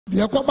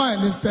The Akoba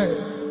and say,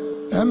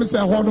 Emise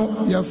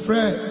Hono, your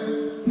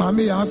friend,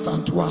 Mammy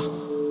Santua,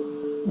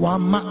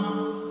 1 man.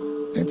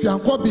 And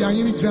Tiankobi and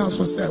Yini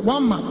Janso said,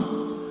 1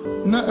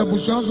 man. Na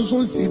Ebusuan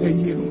so see the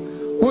year.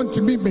 Want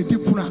to be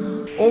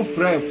Bedikuna. Oh,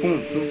 friend,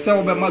 phone, so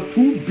sell about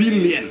 2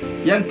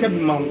 billion. Yan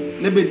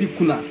Kabimau,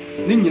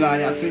 Nebedikuna, Nina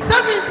Yati.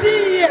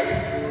 17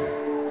 years.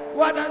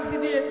 What does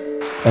it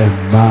do?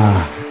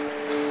 Emma.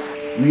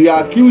 We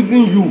are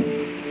accusing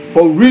you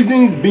for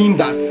reasons being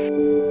that.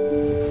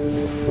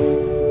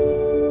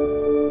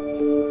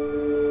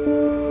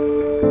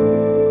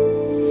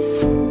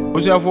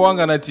 For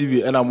Wangana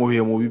TV and I'm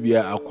here,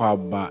 Mobibia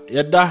Aquaba.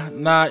 Yeda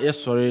na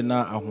yesore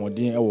na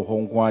ahoden ewo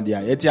ho nko ade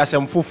a yeti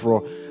asem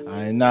foforo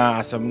na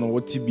asem no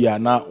wotibia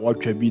na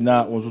watwabi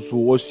na onsoso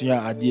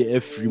wosua ade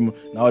afrim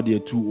na ode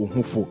etu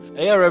ohufo.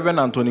 Rev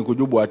Anthony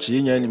Boakye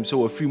enya nim se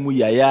wafrimu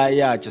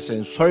ya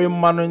chese sori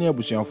mma no nya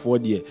abusuafo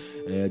de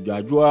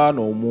dwadwoa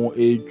na omo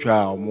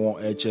etwa omo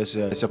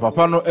echese se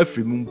papa no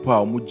afrimu mpa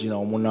omo gina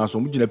omo na so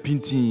omo gina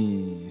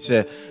pintin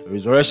se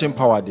resurrection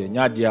power de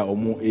nya de a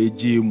omo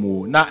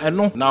ejemu na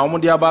eno na omo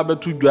de aba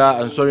betu dwa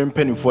ansori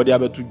mpanifo de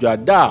abetu dwa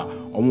da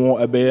omo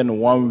ebeye no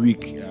 1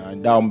 week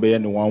da omo beye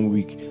no 1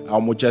 week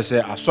omo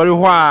chese asori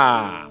ho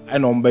a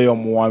eno omo beye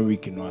omo 1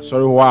 week no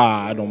asori ho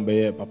a eno omo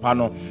beye papa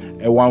no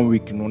 1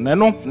 week no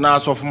neno na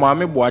asofo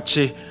maame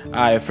Boakye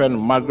a friend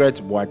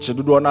Margaret Boakye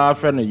dodo na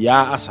friend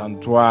ya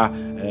asantoa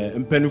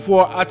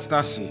mpanifo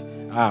atenase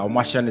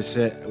omahye ne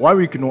se 1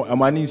 week no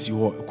amane nsi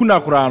ho kuna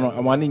kora no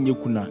amane nye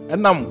kuna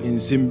enam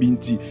ensem bi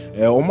nti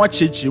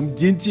omachechirem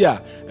di nti a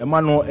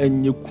ema no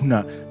enye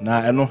kuna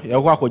na eno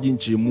ye kwa akogye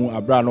nchiremu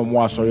abra no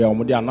mo asori a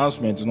omode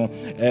announcement no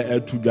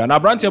tudwa na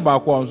branche ba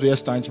kwa onzo ye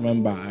stanch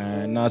member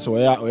na so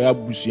oya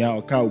busua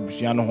oka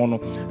obusua no ho no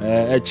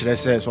kire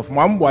se so for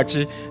mam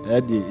Boakye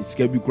de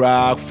isika bi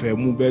kura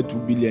famu be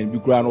 2 billion bi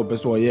kura no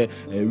pese oye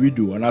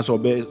video na so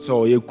be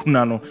so oye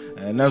kuna no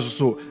na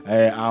so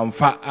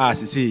amfa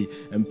sisi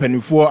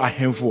mpanifo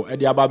ahemfo e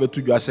de aba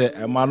betu dwa se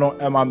ema no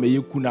ema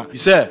meye kuna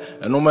se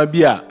enoma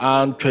bi a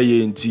antwa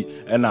ye nti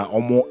na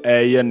omo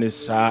eye ne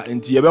sa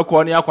nti ye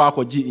bekọ ne akwa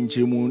akọji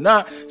nchiremu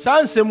na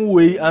sansem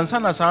wei ansa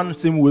na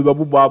sansem wei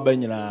babubo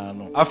abanyina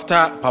no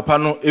after papa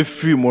no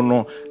efri mu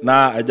no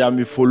na aja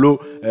mi follow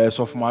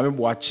sof maame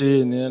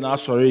Boakye ne na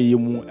asore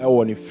yemu e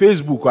wo ne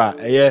Facebook a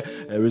eye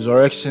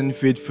Resurrection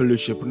Faith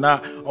Fellowship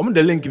na omo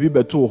de link bi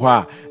beto ho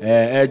a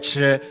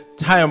kire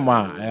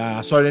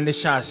time sorry ne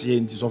shase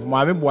nti so for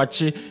maame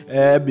Boakye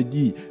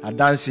bedi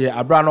adanse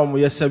abra no mo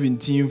ye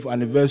 17th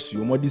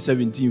anniversary mo di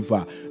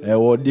 17th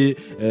wo di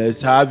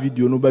sa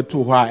video no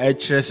beto ho a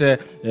kire se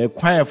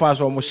kwan fa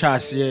so mo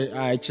shase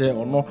kire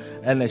ono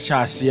na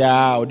shase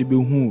a odi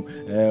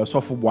behu so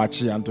for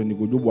Boakye Anthony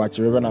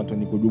Boakye Rev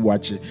Anthony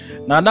Boakye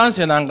na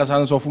adanse na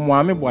nkasa so for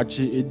maame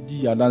Boakye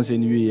edi adanse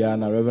ni we ya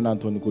na Rev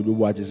Anthony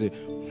Boakye se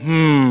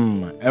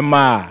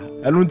Emma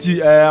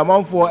anunti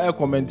amanfo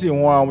comment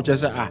ho a mo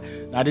chese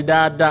na de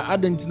da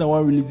adenti na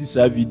wan release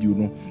this video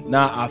no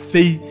na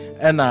afei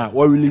na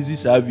wan release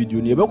this video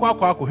no ye be kwa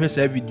akọ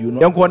sa video no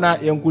yenko na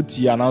yenko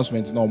ti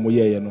announcement na omo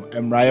ye no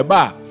emraye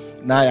ba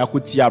na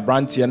yakoti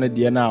abrantie ne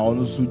de na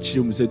ono so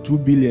chirem se 2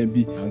 billion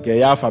bi anke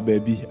ya afa ba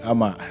bi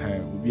ama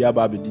obi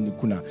aba abedi ni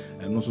kuna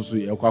no so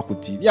yakọ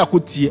akoti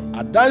yakoti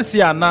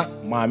adanse ana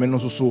maame no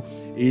so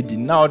edi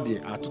now de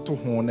atoto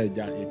ho na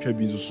ja etwa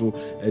bi so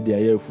de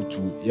aye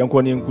afutu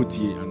yenko ne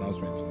yenkoti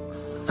announcement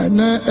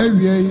ana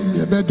awie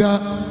ye beda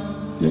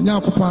ye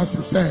nyakopa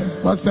asese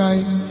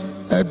basan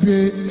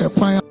abie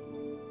ekwan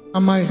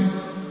amai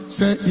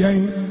se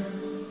yen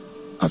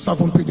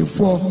asafo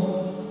mpedifo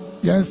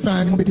yen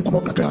san mbedi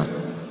ko kakra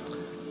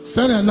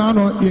se na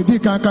no ye di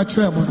kan ka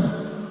kire mo no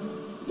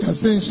ye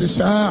sen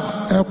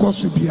hyehyɛ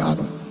ekoso bia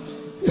no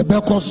ye be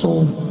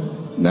koso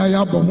na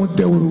ya bɔ ho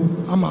dewuru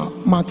ama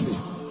mate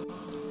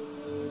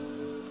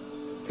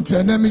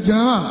ntena mi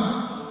jana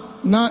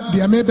na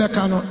dia me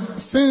beka no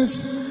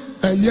since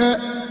eye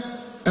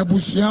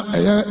abusua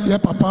eye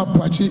papa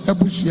Boakye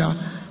abusua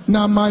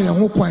na ma ye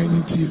ho kwan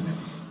nti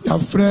ya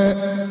frɛ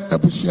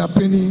abusua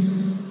pani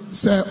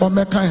sɛ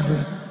omekan ho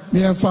ne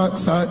yɛmfa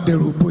sa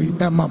deruboi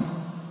emam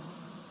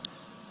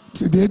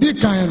se de di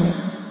kan no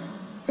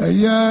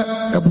eye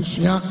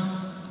abusua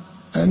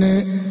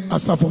ene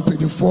asafo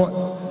mpedifo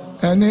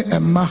ene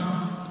emma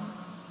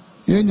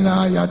ye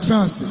nyina ya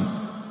trance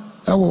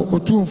ewo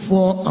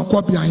otumfo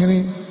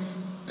akwabiahene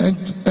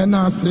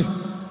enase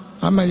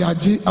ama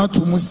yaji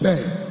atumu se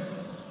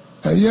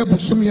eye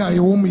busumi ya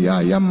yewum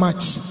ya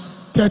March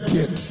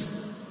 30th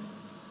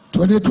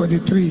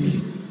 2023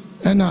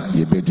 ena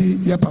yebedi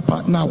ya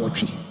papa na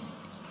wotwe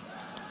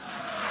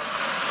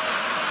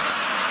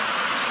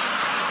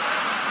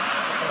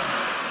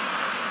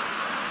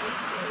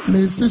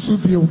me sisu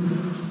bio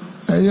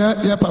eye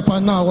ya papa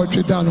na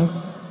wotwe dano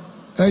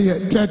eye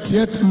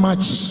 30th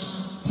March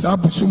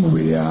sabusumu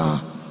we ya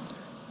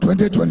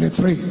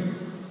 2023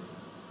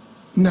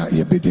 na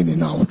yebedi ni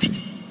na wotwe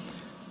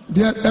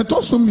de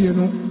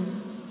etosomienu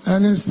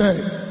ene say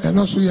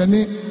eno so ye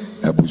ni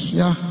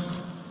abusua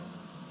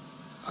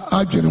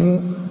adwene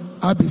ho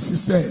abesi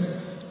say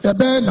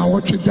ebe na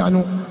wotwe da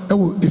no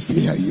ɛwɔ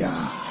efie ha ya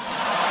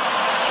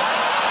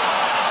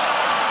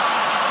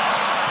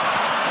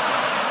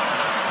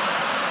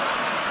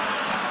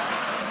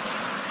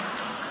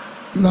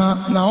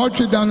na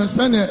ɔtwe da no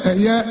sɛne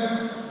ɛyɛ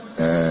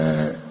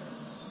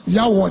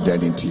yɛwɔ da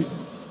no nti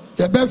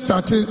yɛbɛ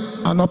starte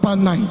anɔpa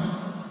 9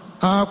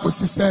 a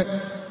kɔsi sɛ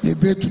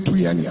yɛbɛtutu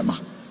yɛ nneɛma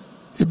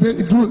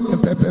yɛbɛduru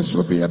mpɛpɛ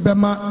so bi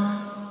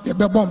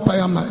yɛbɛbɔ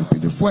mpaeɛ ama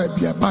mpanyinfoɔ a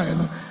bi ɛbaeɛ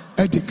no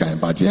adi kan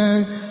but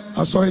yɛn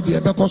asɔre deɛ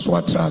yɛbɛkɔ so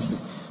atra ase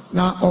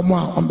na ɔmo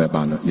a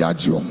ɔmbɛba no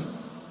yɛagye ɔmo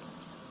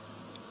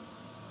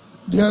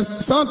deɛ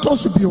san tɔ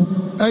so bio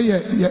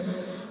ɛyɛ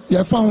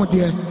yɛfa ho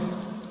deɛ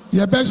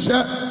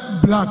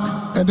yɛbɛhyɛ black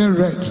ɛne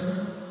red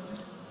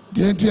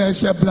deɛ nti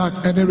yɛhyɛ black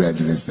ɛne red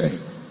ne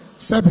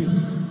sɛbi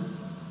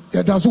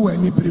yɛda so wɔ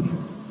aniberim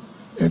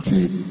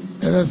nti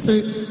ɛsɛ sɛ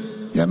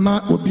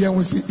yɛma obiara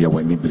ho sɛ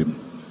yɛwɔ aniberim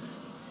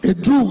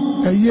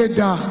ɛduru ɛyie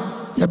da a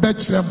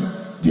yɛbɛkyerɛ mo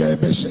deɛ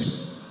yɛbɛhyɛ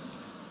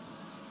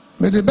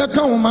mede bɛka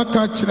ho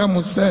maka kyerɛ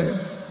mo sɛ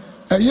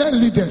ɛyɛ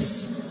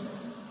leaders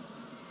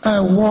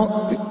ɛwɔ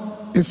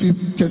efi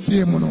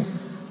kɛseɛ mu no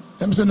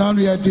ɛm sɛ naano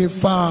yɛde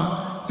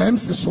fa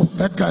MC so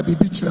ɛka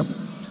biribi kyerɛ mo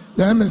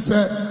na ɛm sɛ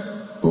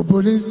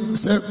oboni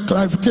sɛ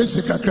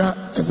clarification kakra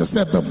ɛsɛ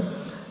sɛ ɛbɛ mo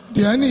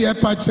deɛ ɛne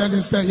yɛpa kyerɛ ne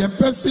sɛ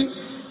yɛmpɛ si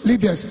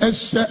leaders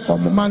ɛhyɛ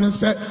ɔmoma no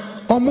sɛ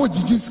ɔmo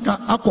gyigyi sika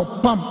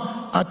akɔpam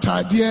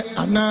ataadeɛ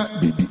anaa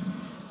biribi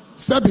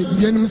sɛbi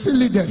yɛnim sɛ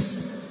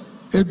leaders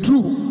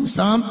ɛduru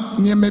saa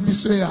nneɛma bi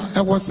so yɛ a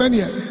ɛwɔ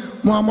sɛneɛ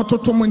mo a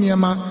mototo mo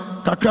nneɛma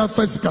kakra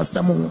fa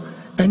sikasɛm ho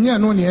ɛnyɛ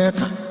no ne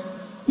yɛka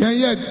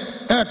yɛnyɛ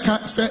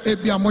ɛka sɛ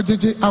ebi a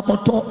mogyegye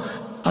akɔtɔ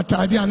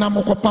ataadeɛ anaa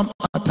mokɔpam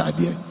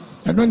ataadeɛ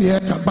ɛno ne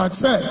yɛka but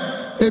sɛ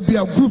ebi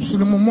a groups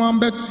no mo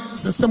ambɛ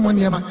sese mo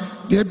nneɛma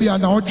deɛ ebi a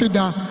na ɔtwe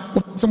da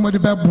sɛ mo de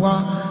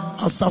bɛboa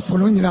asafo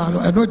no nyinaa no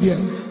ɛno deɛ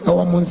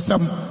ɛwɔ mo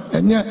nsɛm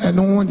ɛnyɛ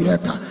ɛno ho ne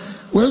yɛka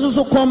wei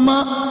nso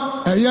kɔma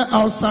ɛyɛ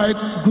outside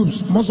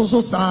groups mo nso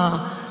so saa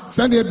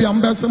sɛdeɛ ebi a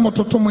mo bɛ sɛ mo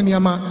toto mo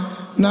nneɛma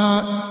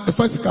na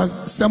ɛfa sika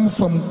sɛm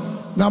fam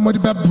na mo de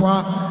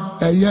bɛboa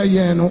ɛyɛ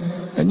yɛn no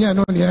ɛnyɛ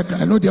ɛno ne yɛka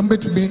ɛno deɛ mo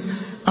bɛtumi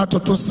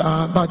atoto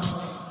saa but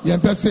yɛn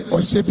pɛ sɛ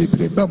ɔhyɛ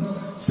bebree bam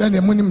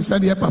sɛdeɛ mo nim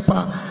sɛdeɛ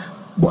papa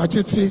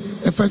boakyete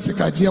ɛfa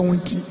sika gye ho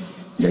nti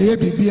yɛyɛ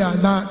biribi a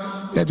na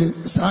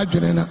yɛde saa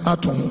adwene no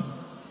ato ho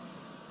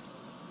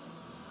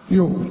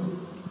yo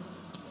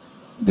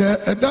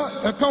deɛ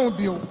ɛka ho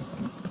bio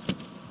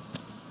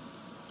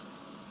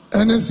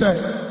ɛne sɛ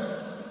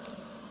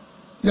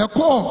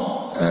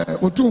yɛkɔɔ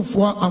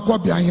otumfoɔ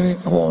ankɔbeahene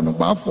hɔ no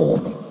baafo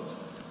hɔ no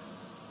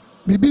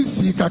biribi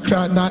sii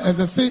kakra na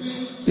ɛsɛ sɛ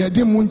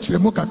yɛde mu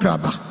nkyerɛmu kakra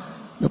ba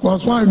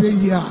because one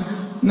ahwɛ yie a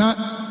na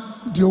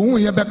deɛ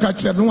ohun yɛbɛka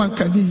kyerɛ no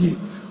wanka ne yie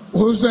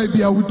ohun nso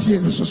ebi a wotie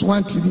no so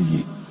wante ne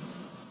yie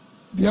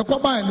deɛ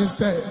kɔbaeɛ ne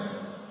sɛ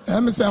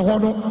ɛm sɛ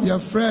hɔ no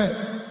yɛfrɛ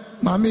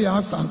maame yɛ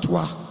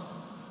asantoa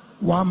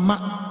wamma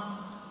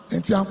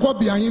nti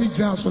ankɔbeahene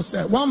gyina so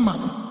sɛ wamma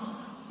no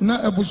na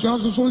abusua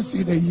nso so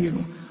nsii na yie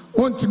no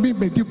ɔntumi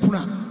bɛdi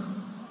kuna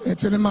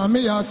nti ne maame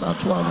yɛ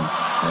asantoa no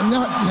ɛnyɛ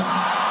adeɛ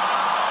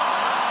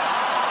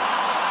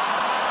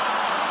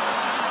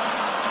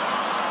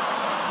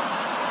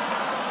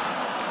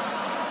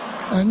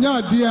ɛnyɛ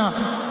adeɛ a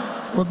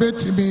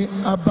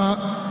wɔbɛtumi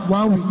aba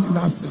 1 week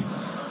n'ase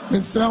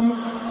mesram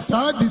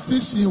saa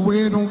decision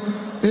wei no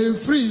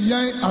ɛmfiri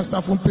yɛn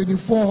asafo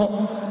mpanimfoɔ hɔ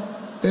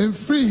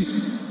ɛmfiri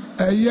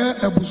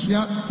ɛyɛ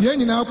abusua yɛn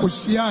nyinaa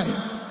kɔhyiae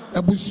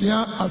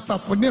abusua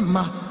asafo ne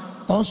mma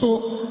ɔnso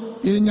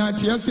yɛnya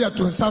nteɛ sɛ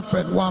yɛto nsa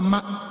frɛ no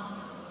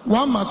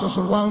wamma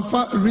soso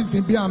wamfa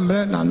reason bi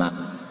ammerɛ nana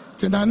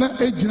nti nana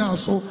ɛgyina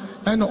so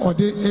ɛna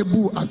ɔde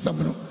ɛbu asɛm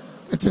no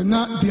nti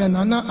na deɛ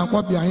nana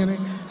ankɔbeahene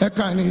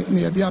ɛka ne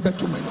yɛde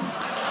abɛto mu anim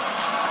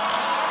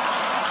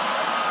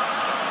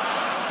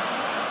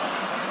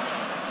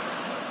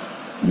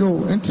yo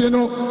nti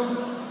no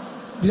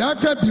deɛ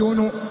aka bio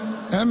no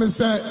ɛme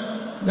sɛ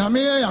nyame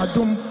yɛ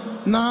adom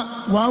na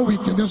 1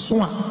 week ne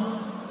so a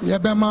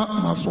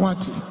yɛbɛma maso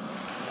ate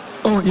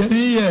yɛne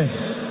yɛ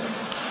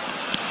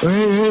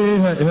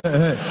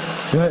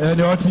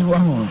ɛne ɔte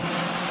waho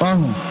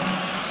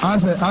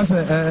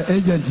asɛ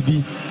agent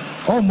bi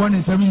ɔmmɔ ne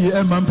nsɛm yie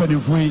ɛma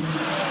mpanimfoɔ yi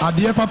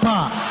adeɛ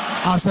papa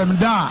a asɛm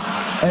da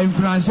a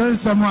nkuranhyɛ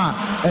nsɛm a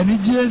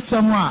anigye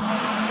nsɛm a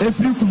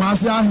ɛfiri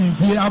kumase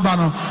ahemfie aba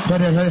no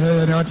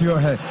hɛne ɔte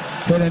hɔ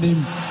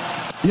hɛnanim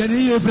yɛne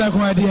yie firi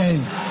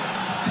akɔmadeɛ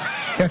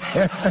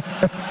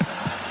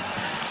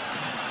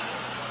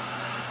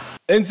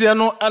enti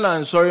no ana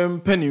nsɔre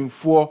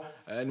mpanimfoɔ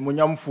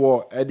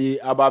nimonyamfoɔ ɛde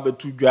aba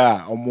abɛto dwa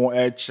a ɔmo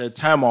ɛkyɛ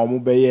time a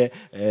ɔmo bɛyɛ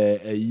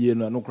ɛyie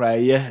no no kora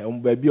ɛyɛ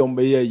ɔmo baabi a ɔmo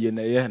bɛyɛ ɛyie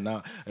na ɛyɛ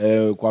na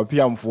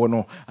kwapiamfoɔ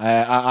no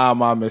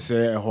ama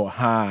mɛsɛ ɛhɔ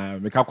ha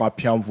meka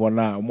kwapiamfoɔ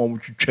na ɔmo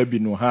twitwa bi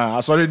no ha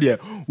asɔre deɛ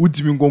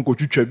wutimi nkonko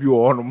twitwa bi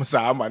wɔ hɔ no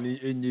saa ama ne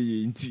enye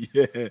yɛ nti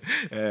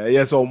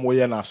ɛyɛ sɛ ɔmo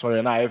yɛ na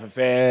asɔre na ayɛ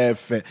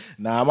fɛfɛɛfɛ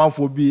na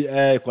amanfoɔ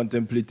bi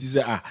contemplate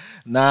sɛ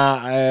na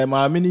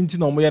maame ne nti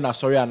na ɔmo yɛ na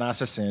asɔre ana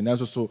asɛsɛn na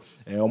nso so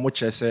ɔmo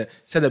kyerɛ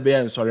sɛ de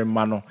bɛyɛ nsɔre ma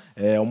mmarima no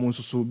ɔmo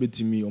nso so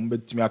betimi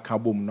aka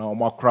bom na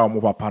ɔmo akora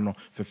ɔmo papa no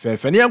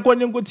fefefe ne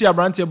yenko ti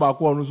abrante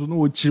baako ɔno so no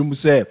wɔkyirem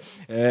sɛ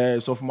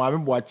sɔfo maame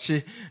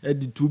Boakye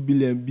di 2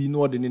 billion bi no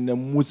ɔde ne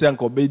namu sɛ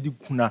nka ɔbɛdi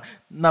kuna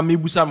na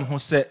mebusa me ho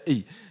sɛ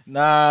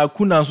na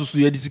kuna nso so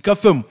yɛde sika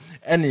fam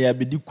ɛne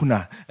yɛbɛdi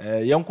kuna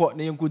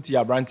yenko ti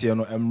abrante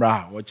no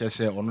emra wɔkyɛ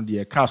sɛ ɔno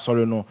de ka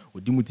asɔre no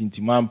odi mu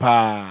tintimam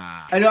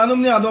pa ɛnuanom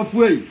ne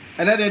adɔfo yi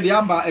ɛnɛ de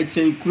aba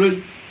ɛkyɛn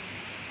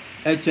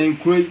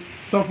kuroi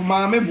sɔfo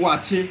maame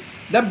Boakye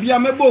da bia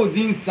mebɔ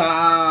odin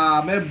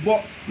saa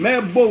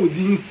mebɔ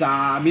odin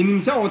saa menim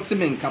sɛ wote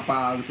me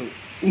nkapa nso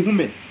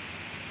uhume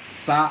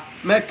saa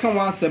meka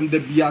wa asɛm da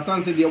bia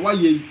sanse de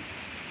wayɛ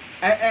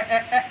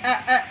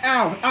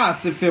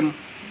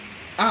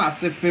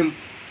asefem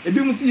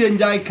ebi mu si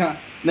yenjai ka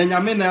na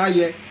nyame na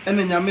ayɛ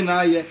ɛna nyame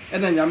na ayɛ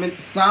ɛna nyame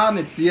saa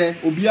ne teɛ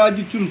obi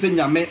agitum sɛ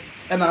nyame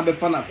ɛna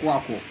abefa na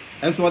koako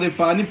enso de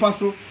fa nipa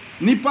so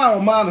nipa o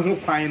ma ne ho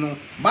kwan no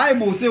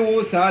bible say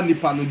wo saa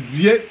nipa no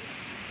due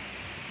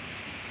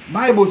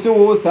bible say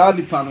wo saa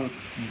nipa no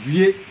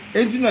due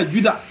enti na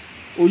Judas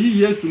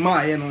oyi Yesu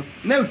ma ayɛ no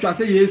na etwa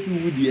sɛ Yesu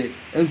wudie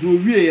enso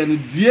owie ye no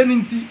due ne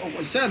nti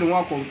o hyɛ ne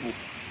ho akonfo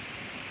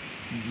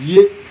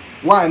due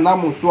wa na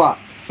mo so a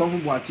sɔfo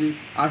Boakye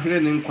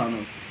ahwere ne nkwa no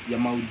ya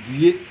ma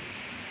due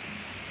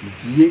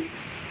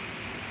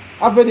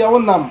afɛde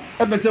wonam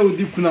ebese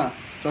odi kuna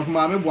sɔfo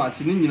maame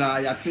Boakye ne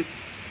nyina yate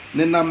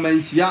ne nam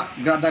manhia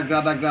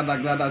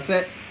grada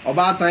sɛ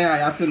ɔbaatan a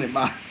yate ne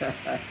ba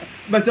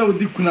bese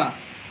odi kuna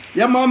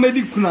ya ma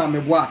medi kuna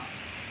meboa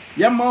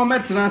ya ma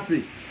metena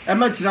ase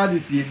emekira de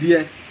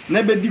siedie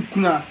na bedi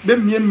kuna be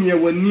miemie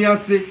wani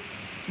ase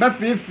be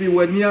fefe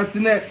wani ase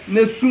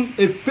na su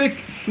a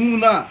fake su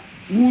na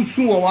wu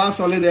su wo wa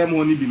sole dem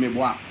ho ni bi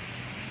meboa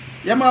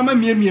ya ma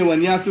miemie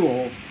wani ase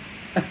wo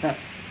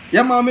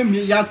ya ma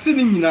yate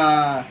ne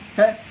nyina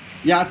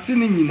yate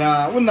ne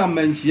nyina wona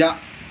manhia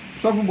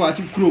sɔfo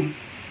Boakye krom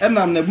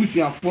enam na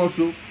busuafo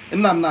so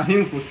enam na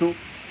hemfo so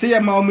se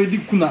ya ma medi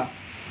kuna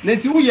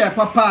neti wo ye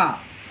papa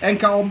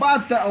enka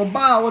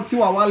oba wote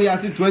wa wale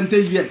ase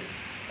 20 years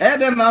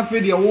eden na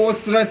afi de wo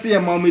stress ya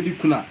ma medi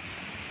kuna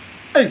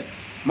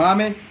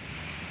maame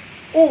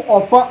o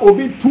offer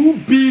obi 2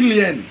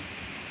 billion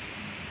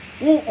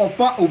o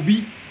offer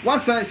obi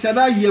wasa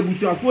shada ye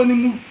busuafo ni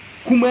mu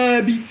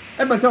kuma bi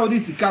ebese wo de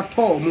sika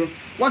to mo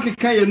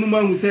wakeka ye numa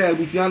hu se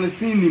abusua no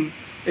sinim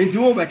enti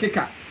wo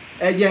bekeka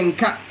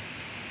ejenka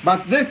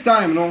but this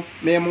time no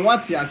me mo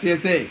wate ase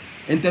se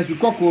entesu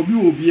kokko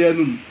obi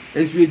enum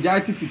esu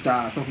ejati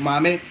fita so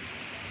maame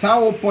sa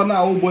wo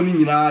pona wo boni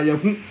nyina ya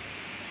hu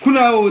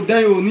kuna o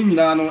dan o ni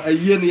nyina no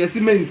ayie no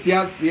yesi mensi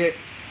ase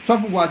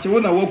sɔfo Boakye wo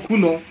na waku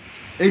no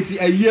enti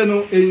ayie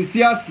no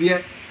ensi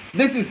ase.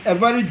 This is a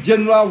very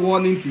general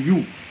warning to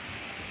you.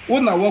 Wo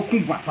na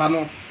waku papa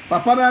no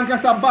na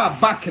ankasa ba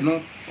back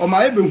no o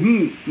ma ebe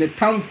hu ne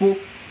tamfo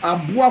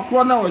aboa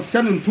kro na o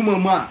hye ne ntoma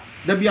mu a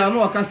da bia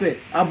no aka se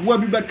aboa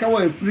bi beka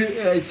wa afiri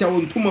hye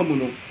wo ntoma mu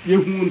no ye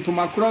hu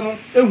ntoma kro no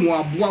ehu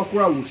aboa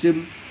kro a wo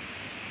hyem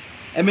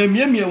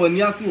ememiemie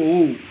wani ase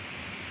wo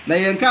na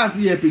yenka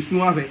ase ye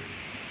pesu ahwe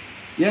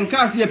yenka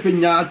ase ye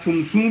penya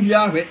atwomsun bi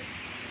ahwe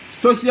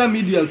social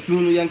media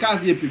sun yenka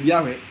ase ye pebi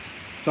ahwe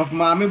sɔfo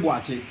maame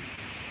Boakye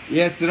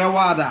yesre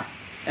wada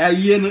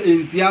ayie no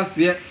ensi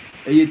ase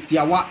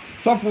eyetiawa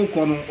sɔfo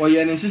kɔ no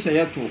ɔyɛ ne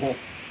hyehyɛ to hɔ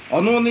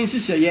ɔno ne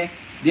hyehyɛ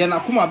de na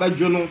koma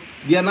badwo no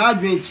de na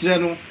adwen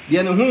kyerɛ no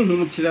de ne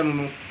honhom kyerɛ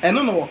no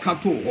ɛno na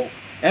wɔka to hɔ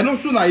ɛno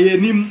so na yɛ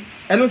nim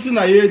ɛno so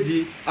na yɛ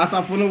di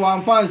asafo no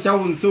wamfa nhyɛ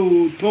wo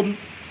nso tom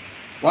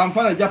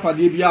wamfa na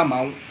japade bi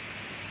ama wo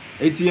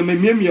eti ye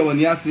memiemie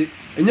wani ase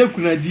enye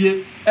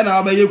kunadie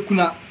ɛna abayɛ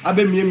kuna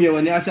abemiemie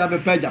wani ase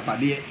abɛpɛ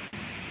japade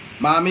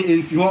maame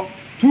ensi hɔ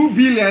 2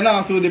 billion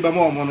na so de be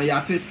ma omo no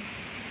yate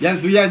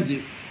yenso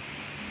yanje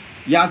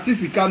yate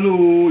sika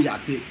no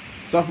yate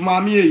so for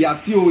maame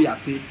yate o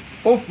yate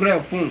o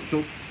frɛ fon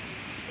so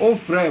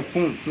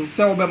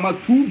se o be ma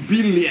 2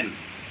 billion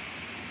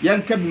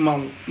yanka bi ma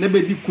ne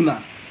be di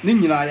kuna ne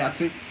nyina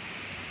yate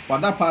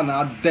wadapa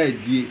na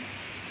adadie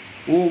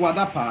o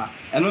wadapa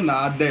eno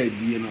na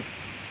adadie no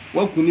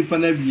wakuni pa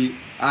na wie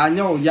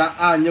anya o ya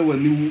anya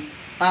waniwu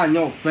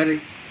anya o fere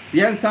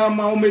yensa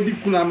ma o medi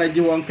kuna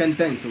meje won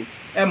kenten so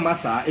emma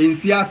sa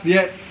ensi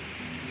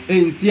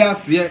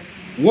ase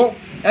wo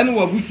ene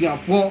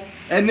wabusuafo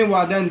ene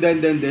wadan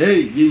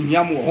hey ye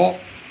hiam wo ho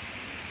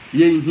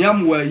ye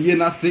hiam wa ye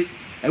na se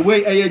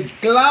away eye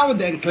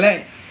loud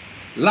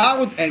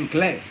and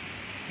clear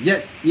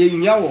yes ye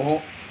hiam wo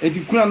ho enti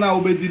kuna na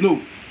obedi no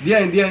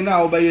dia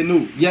na obaye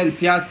no ye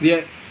nti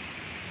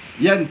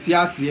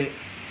ase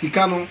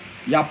sika no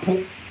yapo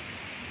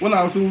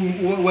wona so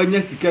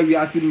wanya sika wi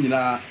asim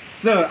nyina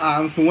sir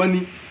anso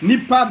wani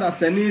nipa da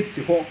sane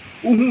ti ho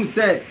uhu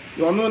se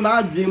yono na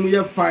adwem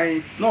ye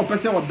fan na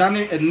opese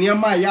odane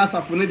eniema ya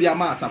asafo ne dia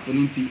ma asafo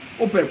ne nti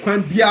ope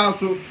kwan bia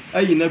so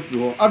ayi na firi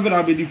ho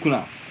avera bedi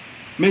kuna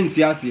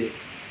mensi ase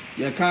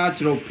ye ka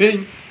kire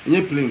open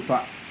enye plain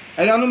fa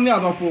enanom ni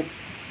adofo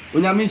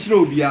onyame hire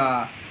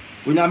obia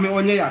onyame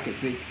onye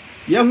yakese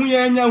ye hu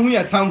ye nya hu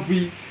ye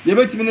tamfi ye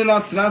betimi ne na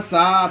tena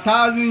saa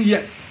 1000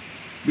 years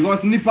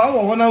because nipa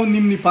wo ho na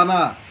unim nipa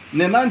na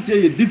ne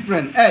nante ye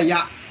different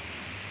ya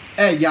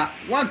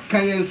what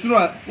kan ye nsunu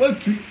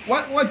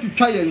what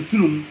twa ye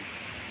nsunu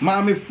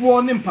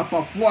maamefo ne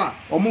mpapafo a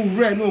omo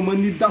wure na omo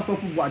ni da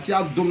sofo Boakye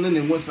adom ne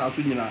ne ngosra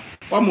so nyina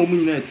wa ma omo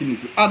nyina atimi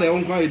so ada ye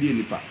nkwa ye de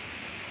nipa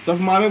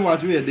sofo maame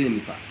Boakye ye de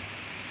nipa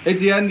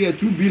eti ya ndi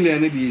 2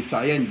 billion ne di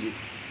so yenji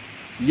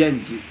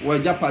wa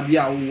japade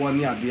a wo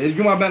ne ade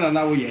adwuma bena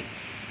na wo ye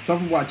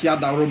sofo Boakye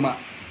adaroma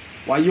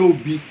wa ye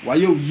obi wa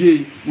ye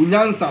oye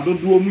unyansa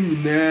dodo mu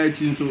nyina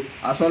chi nso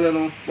asole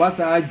no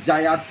wasa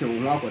agya te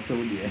ho akote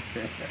wo de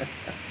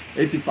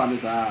eti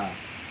famisa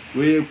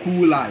we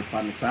cool life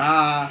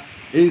famisa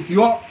ensi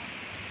ho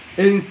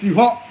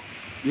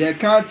ye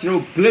ka kire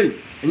play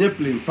enye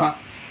play fa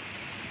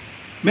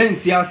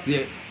mensi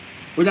ase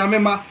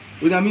onyamema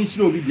onyame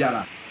nhire obi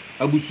biara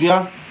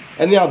abusua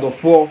ene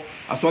adofo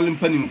asole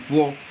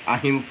mpanimfo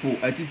ahemfo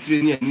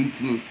atitire ne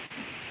anintini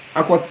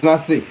akotena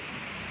se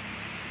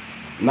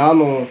na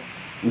no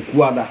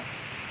ukuada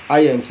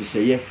aye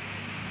nhyehyeye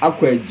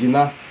akwa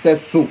agina se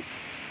so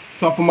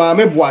sofo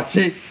maame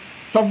Boakye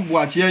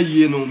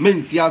ayie no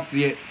mensi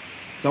ase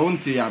se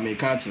wonte ya me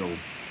ka kire wo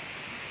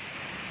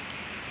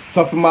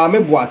sofo maame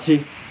Boakye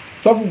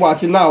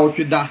na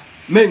otweda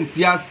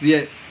mensi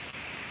ase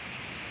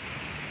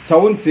se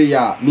wonte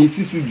ya me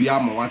sisu dua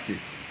ma wate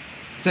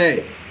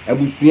se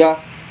abusua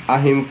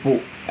ahemfo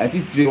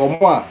atitire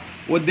omo a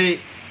wode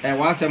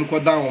wasem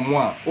koda omo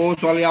a o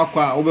sole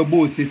akwa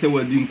obebo osese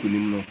wadi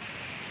nkunim no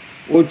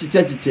o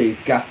chiche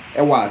iska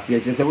wa ase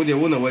che se wode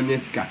wo na wanya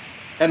sika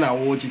na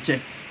wo chiche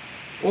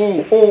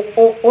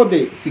o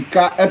de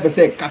sika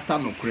epese kata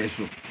no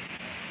kreso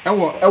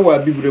ewo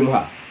abibrem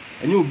ha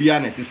enye obi a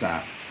na te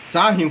saa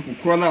ahemfo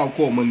kro na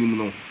akọ omanim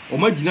no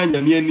omagina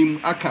nyame anim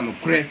aka no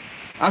kre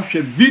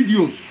ahwe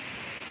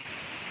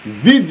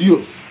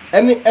videos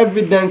any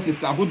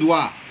evidences ahodo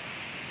a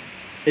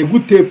egu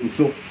tape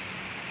so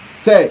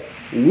say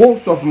wo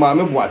sofo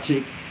maame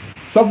Boakye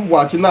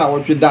na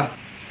wotweda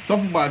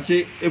sofo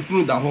Boakye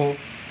efunu da ho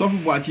sofo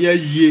Boakye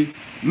ayie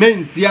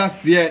mensi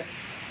ase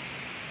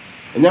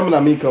enyam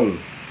na meka wo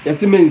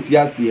yesi mensi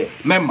ase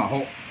memma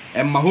ho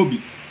emma ho bi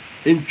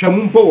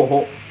entwamu mpo wo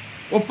ho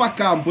ofa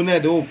kampo na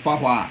de ofa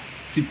ho a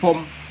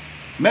sifom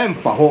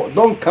memfa ho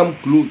don't come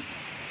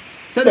close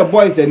say the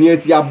boys eni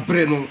asi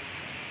abre no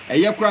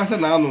eye kura se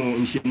na anu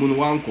nhyimu no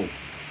wanko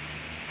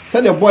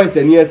say the boys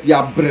eni asi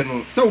abre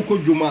no say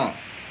ukodwuma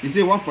you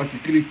say what for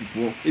security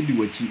for edi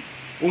wachi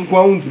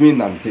onkwa untumi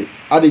nante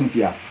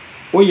adentia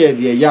oye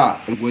de ya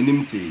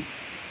ngwanim te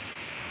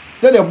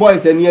say the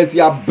boys eni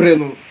asi abre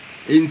no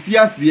ensi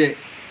ase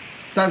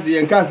sanse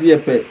yenka ase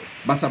yepe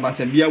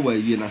basabasa bia wa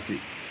yie na se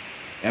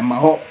emma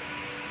ho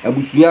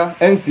abusua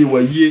ensi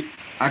wa yie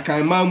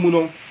akan mamu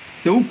no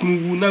se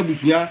ukunu wu na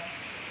abusua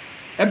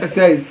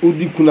ebese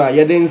odi kuna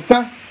ye de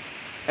nsa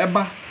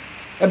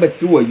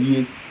ebese wa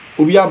yie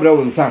obi abra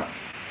wo nsa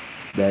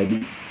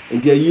dabi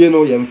enti yie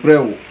no ye mfrɛ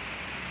wo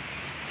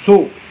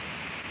so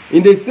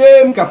in the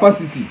same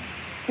capacity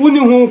uni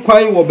hu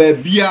kwan wo ba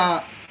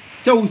bia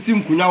se wo si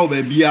nkunya wo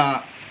ba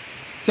bia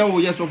se wo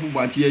ye sofo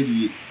Boakye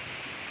yie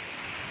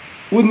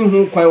uni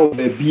hu kwan wo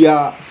ba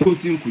bia se wo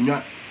si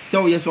nkunya se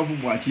wo ye sofo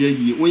Boakye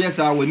yie wo ye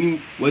sa wani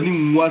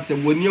nwu ase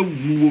wani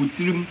awuwo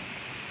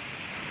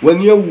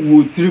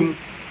trim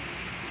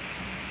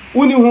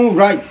uni hu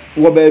right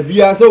wo ba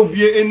bia se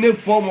obi any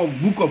form of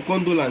book of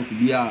condolence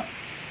bia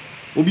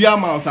obi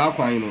ama sa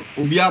kwan no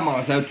obi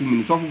ama sa 2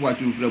 minutes sofo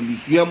Boakye ofra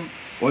busuam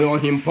oyo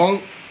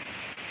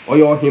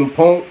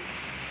himpon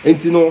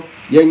enti no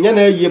yenye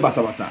na yie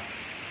basabasa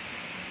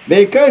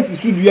me kan si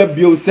sudua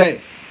bio se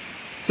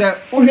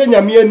ohwe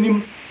nyame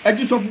anim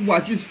agi sofo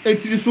Boakye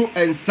etiri so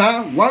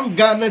ensa 1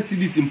 Ghana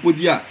cedis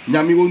impodi a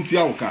nyame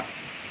wontua woka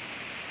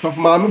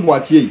sofo maame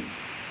Boakye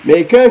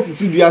me kan si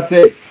sudua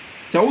se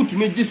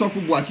wotumi gi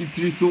sofo Boakye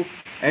tiri so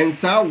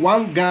ensa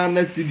 1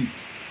 Ghana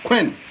cedis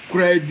kwen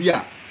kredi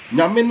a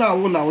nyame na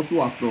wo na wo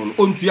so afro no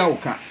ontua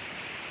woka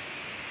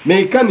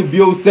me kan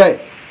bio se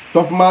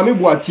sofo maame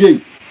Boakye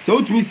se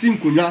wotumi si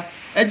nkonwa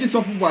egi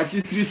sofo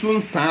Boakye tiri so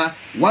nsa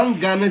 1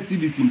 Ghana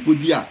cedis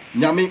impodi a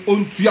nyame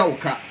ontua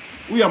woka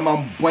uya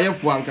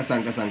mamboyefo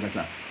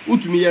ankasa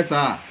utumi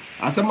yesa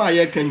asema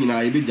ye kan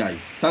nyina ye bejai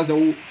sanse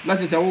wo na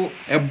chese wo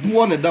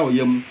ebo ne da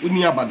oyam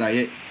uni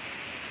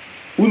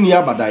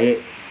abadaye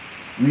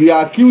we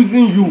are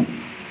accusing you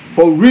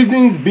for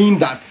reasons being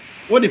that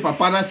what the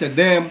papa na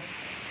shedem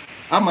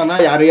amana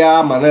yarea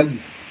amana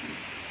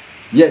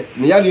yes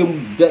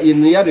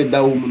ne yare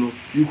da wo no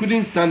you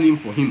couldn't stand in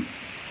for him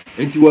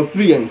and you were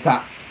free and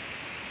sa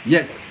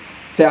yes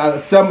say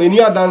some any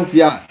dance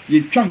ya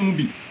ye twa hu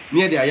bi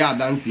near the aya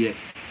dance here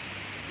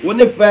when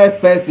the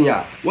first person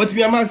ya what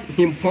we am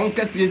him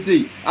ponka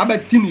say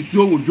abetini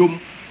so wodwom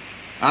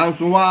and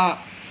so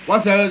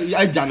what's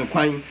a jan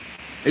kwan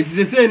it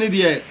is say any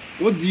there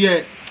what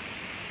dear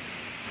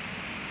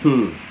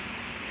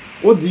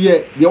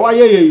the why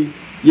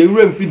ye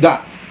rem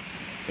fida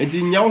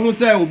enti nya ho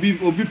say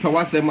obi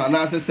pewasem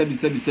ana se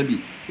sebi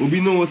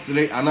obi no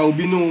sere ana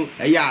obi no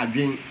eya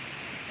adwen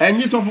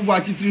enyi sofo bo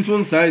atitiri so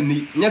nsa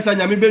ni nya sa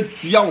nyame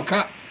betua wo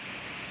ka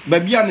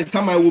babia ne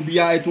sama wo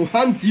bia it will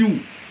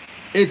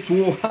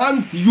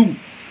hunt you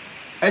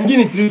enyi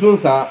ni tiri so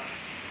nsa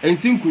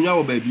ensin kunya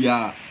wo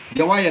babia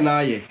de waye na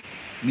aye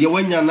de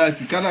wanya na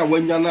sika na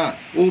wanya na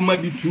o ma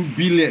bi 2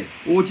 billion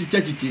o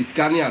chichechiche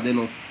sika ne ade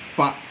no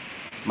fa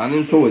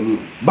mane so wani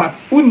but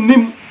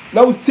unnim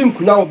na wo sim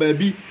kunya wo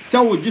babi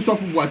sa wo gi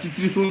sofo bo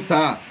atitiri so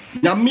nsa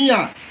nyame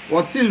a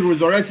o ti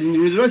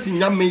resurrection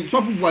nyame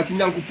sofo bo ati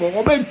nyankopon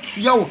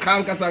obetua wo ka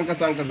nkasa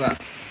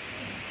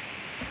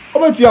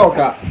obetua wo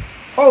ka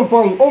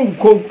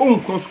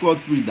on scot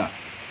free da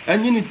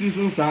enyi ni tiri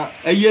so nsa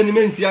eye ni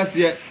mensi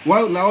ase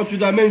wa na o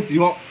tuda mensi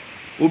ho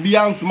obi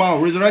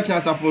ansoma resurrection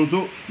asafo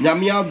nso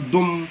nyame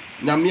adom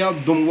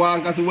wa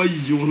nkasa wa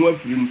yi ho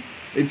afirim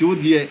enti wo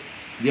de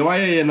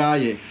waye na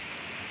aye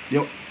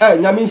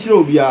nyame nshire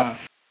obi a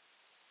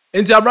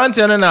enti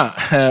abrante na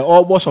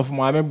all boss of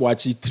Maame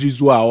Boakye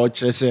trizo a o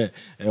kire se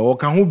o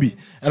ka ho bi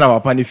na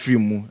papa ne free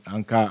mu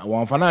anka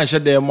wonfa na hye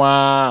dem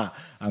a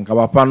anka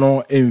papa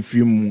no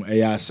emfiri mu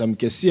ya asem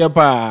kese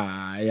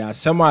pa ya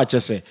asem a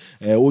kyese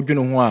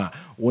odwene ho a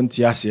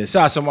wonti ase se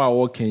asem a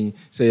wo kan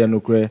se ye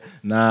nokre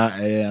na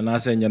na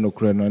se nye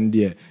nokre no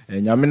nde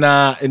nyame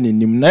na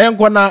enenim na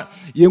yenkona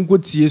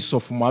yenkotie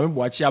sof Maame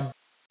Boakye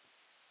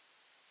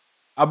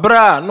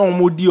abra na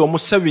omodi omo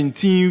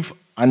 17th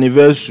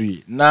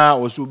anniversary na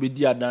woso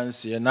obedi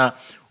adanse na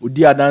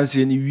odi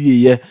adanse ni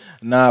wieye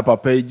na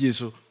papa eji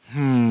so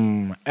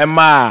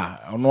Emma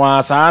ono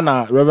asa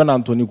na Rev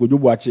Anthony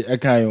Boakye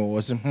ekan yo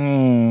wo se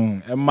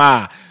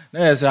Emma na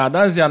yesa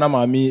adanse na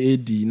maami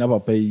edi na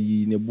papa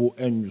yi ne bo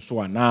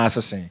enwuso na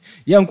asesen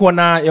yenko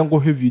na yenko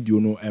hwe video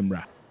no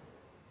emra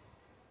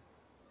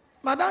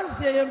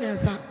madanse ye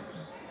miensa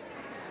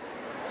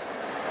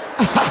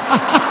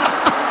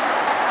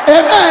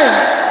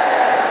amen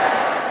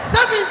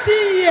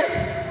 17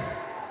 years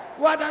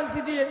what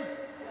dance die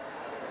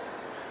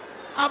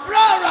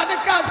abra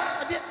radicals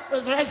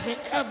resurrection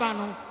eba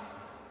no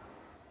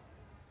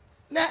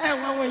na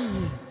enwa wan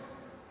yi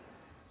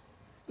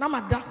na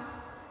mada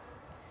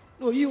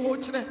no yi wo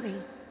kire me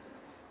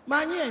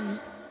manye ani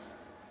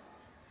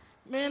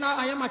me na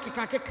ayama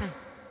keka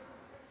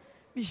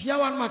bi hia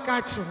wan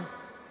maka kire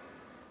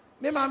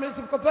me ma me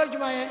sip kopa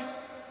adwuma ye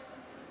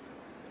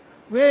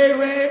we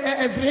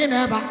every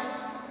na eba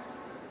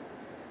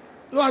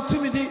no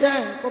atumi di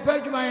kopa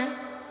adwuma ye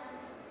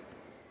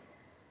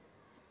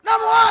na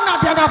mo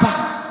na dia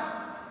daba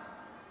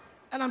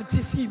and I'm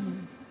TC.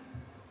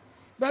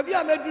 Baby,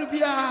 I made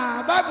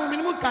Rubia, Bible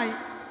minimum kind.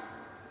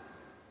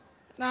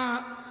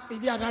 Now,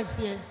 media that's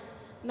here.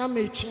 Now,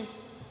 matching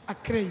a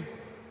crane.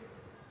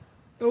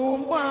 Oh,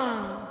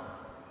 man.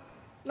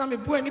 Now, me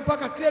boy, any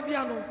pack a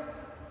crebiano.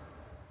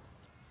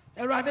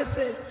 I rather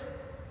say,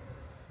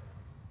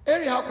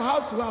 area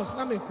house to house,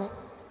 now me call.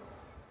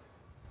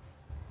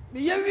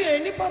 Me,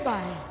 any papa.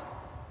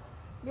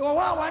 Me,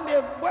 one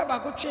day, boy,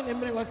 back go chain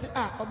and me was say,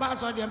 about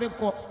sorry, I make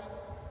call.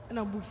 And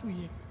I'm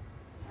buffooing.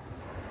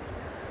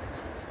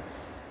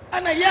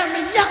 And I hear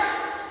me,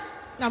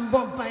 I'm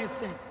born by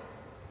say.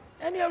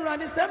 And you're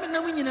rather 7 na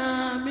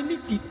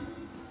minute.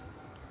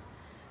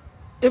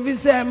 If you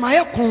say,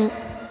 my con,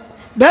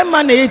 that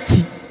man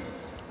 80.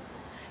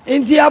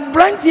 And the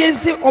branch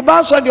is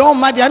about the old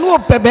mother, I know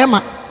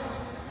Pebema.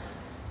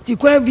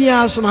 Tikwe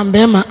Bia Suman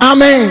Bema.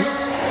 Amen.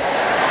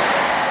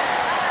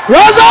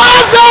 Rosa!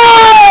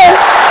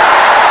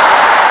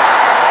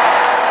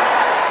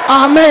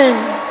 Amen.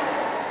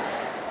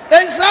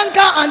 And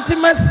Sanka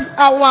Antimacy,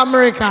 our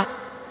America.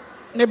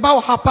 Ne ba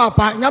wo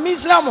papa nyame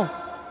isramo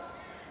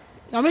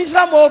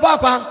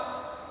papa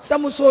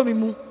samuso mi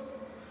mu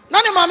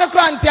na ne maame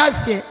kra nti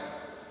ase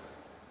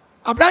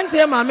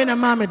abrante maame na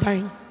maame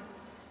dan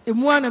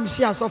emu anam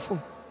shi asofo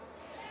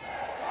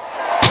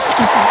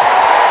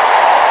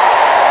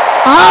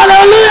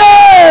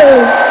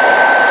hallelujah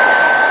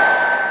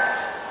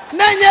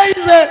nanya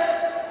ize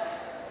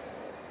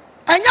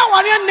anya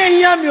ware na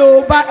hia mi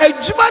o ba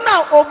adwuma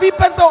na obi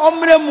pese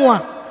omre mu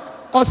a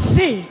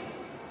osi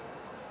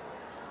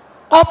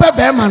ope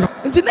bema no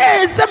nti na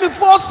ese me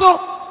forso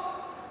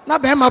na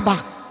bema ba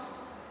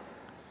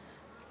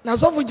na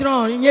so fu jira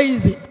onye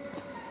easy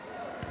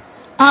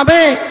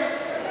amen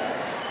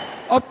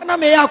ope na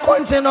me ya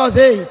konche no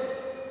say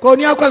ko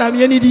ni akola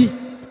me ni di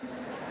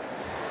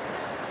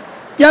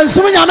ya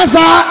nsum nyame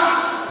sa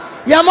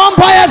ya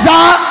mompa ya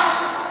sa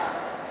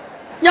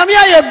nyame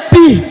ya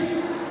bi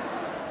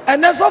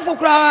ene so fu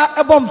kra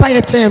ebo mpa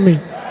ye teme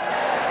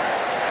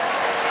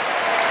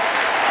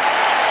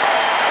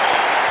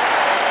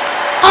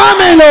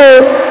amen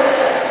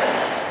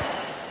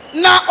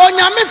na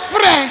onyame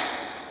frɛ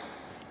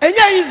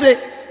enya ize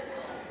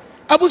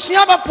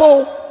abusua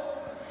bapo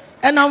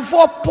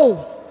enamfo po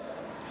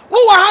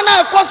wo wa ha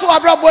na ekoso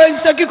abrabo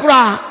enseki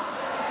kra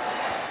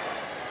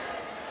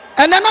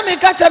enana me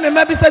ka che me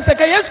ma bi sese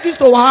ka Yesu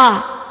Kristo wa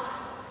ha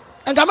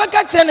enka me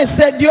ka che ne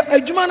se dio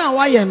adwuma na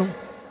wa ye no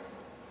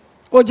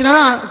ogina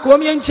ha ko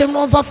mi enchem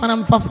no fafa na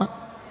mfafa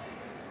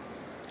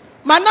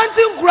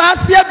mananti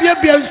nkuraase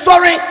bia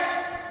sorry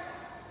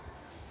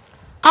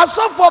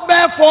asofo be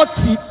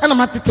 40 ana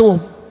matete wo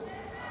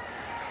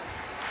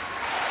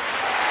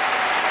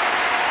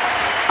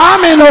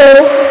amen o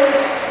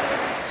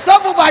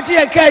sofo baji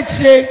e ka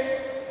chire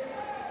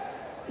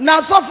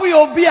na sofo ye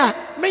obi a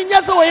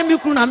menye se wo ye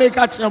mikru na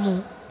make chire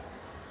mo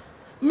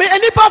me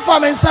any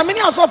performance amini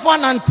asofo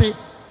anante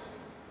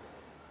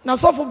na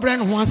sofo brain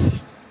ho ase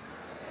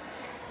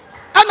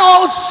ana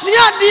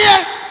osua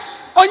de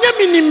onye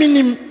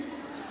minim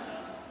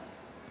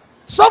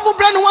sofo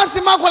brain ho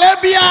ase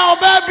makola bia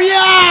oba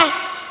bia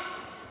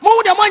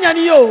mo de mo anya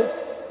ni yo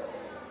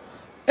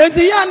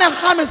enti ya na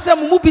ha me se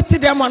mu bi ti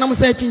dem ana mo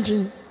se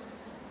chinchin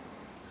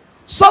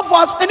sofo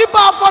any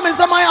performance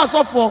amaya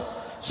sofo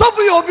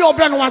sofo ye obi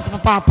obra no ase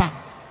papa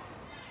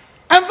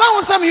enfa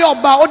ho se me ye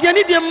oba o de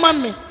ni de ma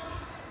me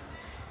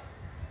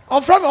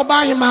o from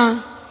oba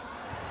hima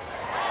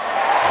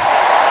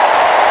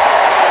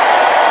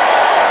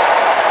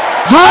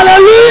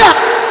hallelujah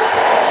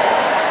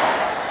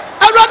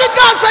everybody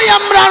can say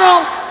yamra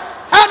no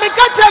me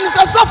catch and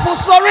say sofo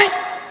sorry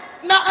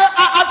na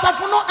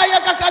asafo no eye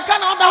kakraka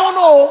na oda ho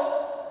no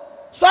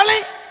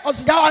sorry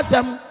osija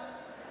wasem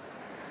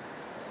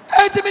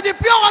eti me the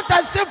pure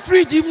water say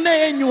fridge im na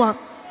enwa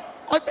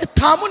o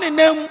tamu ne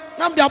nam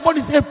na me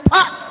aboni say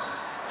pa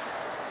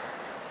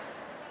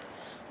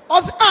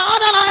os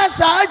ana na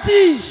esa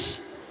achish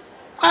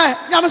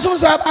nyame so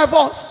by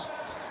force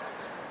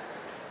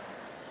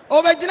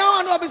obejina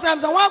wan no obisam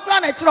say wan kra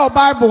na kire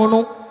bible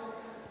no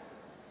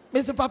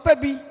me se papa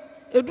bi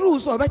eduru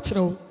so obe kire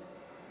o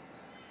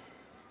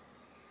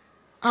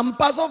am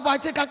pass of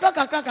bache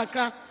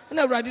kakra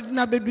na awurade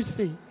na bedu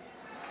say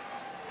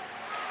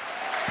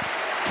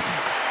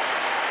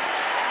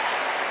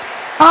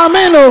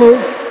amen o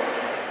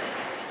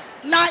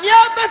na ye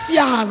be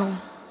fia no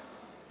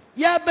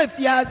ye be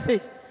fia say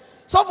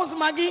so for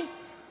smagi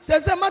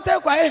se mata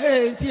kwa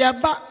nti ye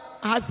ba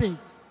ha say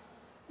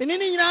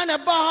enini nyina na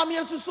ba ha me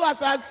susu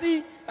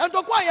asasi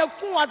entokwa ye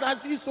ku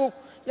asasi so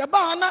ye ba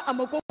ha na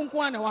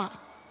amakonku ana wa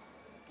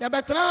ye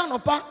betra no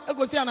pa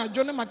egosi ana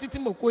jone matiti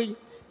mokoyi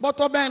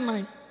boto ben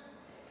nine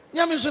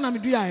nyame so na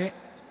medu yae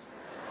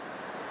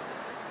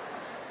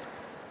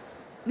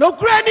no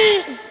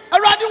krani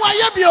awurade wa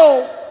ye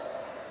bio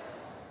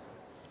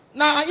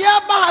na ye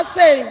ba ha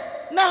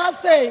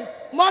say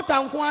mota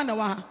nko ana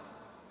wa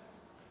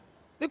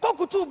me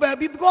kokutu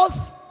baby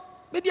because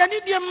me dia ni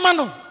die ma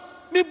no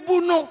me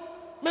bu no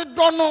me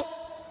do no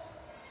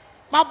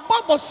ma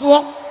bobo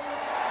so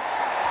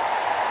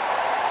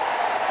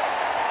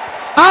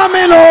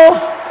amen o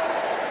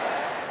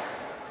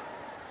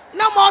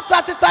na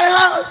mota titare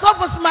ha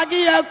sofo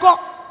smagi ye ko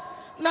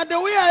na the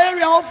way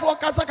area of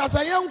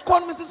kasa ye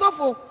nkon me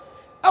sofo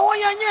ewo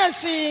ye nye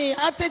hwe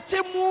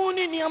ateche mu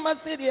ni ni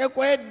amase de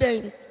ko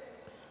eden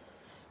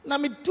na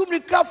me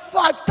tumrika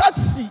fa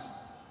taxi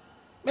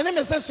me ne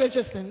me se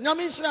stretching na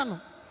me nhira no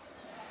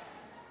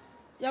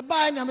ya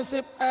ba na me se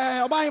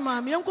oba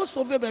hima me enko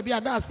sove baby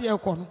adase ye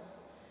ko no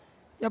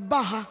ya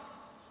ba ha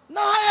na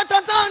ha ya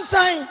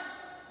tantan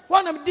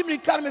one of the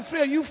dimrika me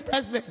free youth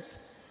president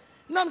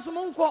na me so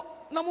monko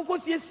na monko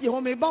siesie ho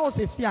me ba o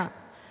sesia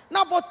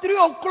na about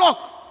 3 o'clock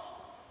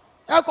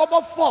e ko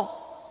bo 4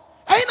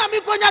 ayi na me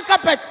konya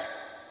carpet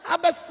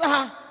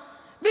abesa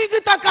me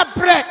gita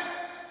kapre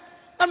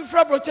na me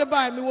free broche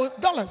ba me wo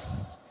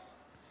dollars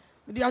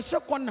me dia she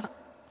corner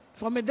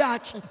for me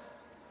dachi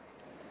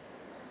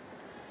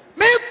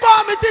me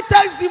call me to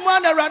taxi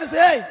man around say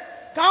hey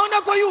ka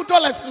una ko you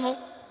dollars no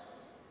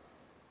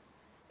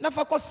na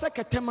fa ko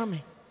seketema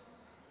me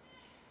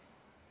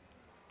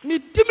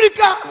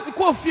dimrika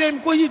ko fie me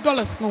ko yi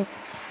dollars no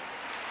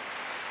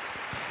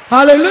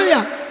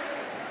hallelujah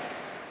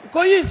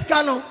ko yi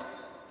scano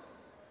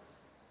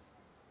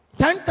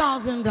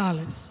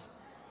 $10,000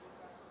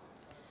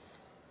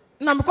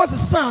 na me ko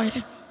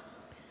say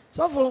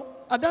so for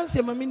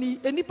adanse mamini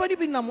enipa ni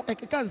bi na mo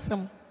ekeka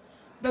nsem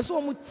be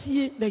so mo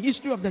tie the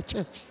history of the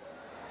church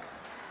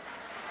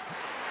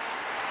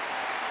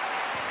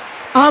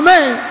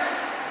amen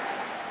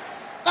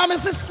na me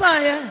se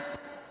san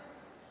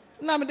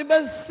na me de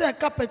be se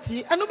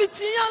carpet anu bi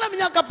tia na me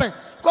nya carpet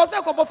ko te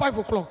ko 5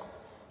 o'clock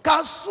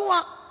ka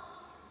soa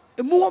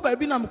emu ho ba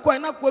bi na me ko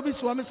na ko bi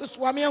so me se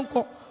so me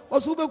enko o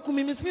so be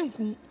kumi me simi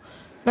nku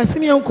ba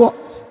simi enko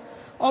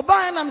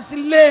oba na me se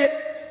le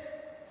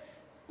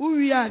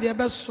uwi a de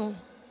be so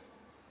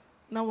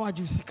na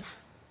waju sika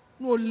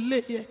no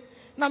le ye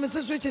na me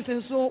se switch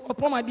so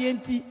opoma de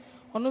enti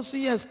ono so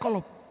yes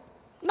scallop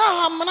na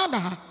ha mana da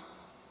ha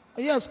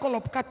yes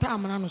scallop kata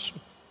amana no so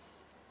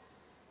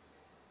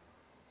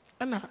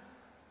ana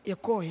ye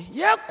koy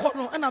ye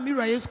kono ana mi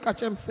ra yesu ka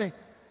chem say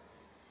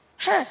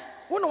he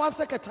wona wa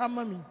seketa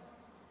mami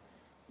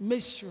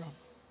mesura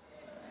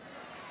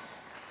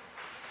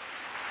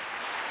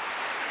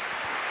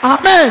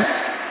amen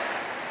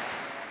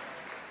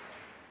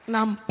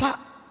nampa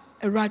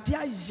erade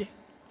aye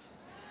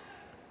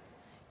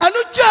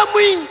anu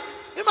chamui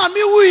ima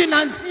mi wi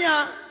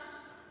nansia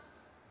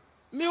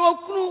mi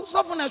okunu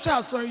sofo na hwa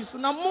asori so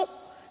na mo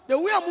the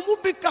way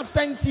amumu bi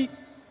kasanti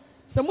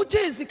sɛ mo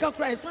kyɛ sika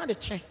kora ɛsan de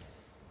kyɛ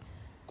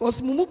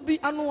cause mo mu bi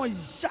ano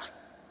ɔya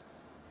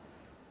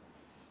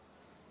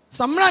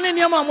samra ne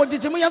nneɛma a mo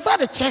gyegye mo yɛsa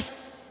de kyɛ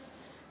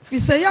fi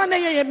sɛ yɛ na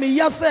yɛ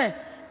meya sɛ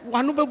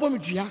wano bɛbɔ me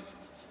dua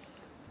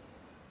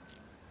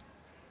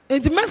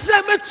enti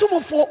mɛsɛ mɛtu mo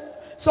fo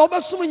sɛ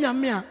wobɛsom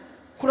nyame a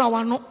kora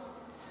wano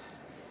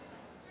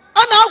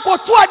ana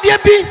akɔto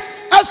adeɛ bi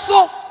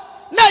ɛso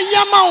na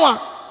yɛma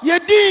wa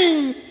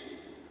yɛdin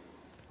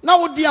na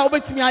wodi a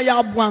wobɛtumi ayɛ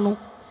aboa no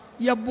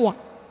yɛboa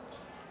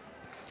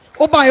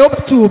woba yɛ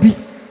wobɛto obi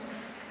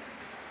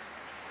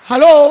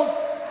hello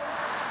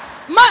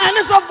ma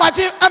ɛne sɔfo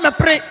bakye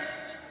ɛmɛpere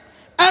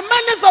ɛma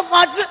ne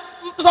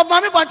sɔfo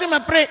maame bakye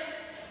mɛpere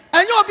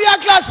ɛnyɛ obi a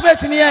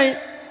classmate ne yɛn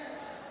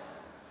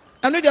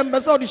ɛno deɛ mbɛ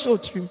sɛ wode hyɛ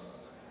otirim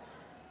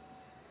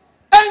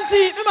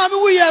ɛnti me maame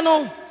wuyɛ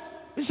no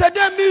mehyɛ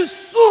dɛ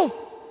mesu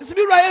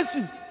ɛsibi wura Yesu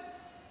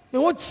me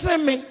ho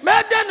kyerɛ me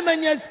mɛdɛ no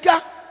manya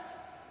sika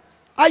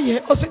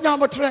ayɛ ɔsɛ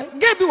nyabotrɛ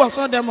gɛ bi wɔ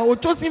sɔ dɛm a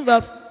wɔtwosi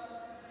verse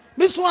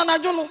mesu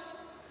anadwo no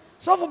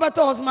sɔfo bɛtɛ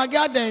hɔ sɛ mage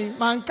adɛn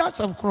manka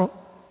kyɛm korɔ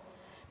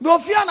me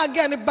ofia na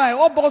gɛ ne bae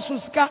ɔbɔ so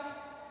sika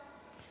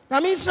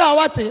nyame nhyira a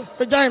wate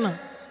regina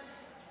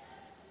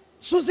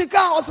so sika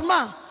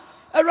ɔsɛma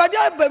awurade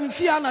aba me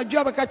fie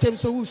anadwo a bɛka kyɛm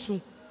sɛ wosu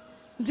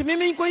nti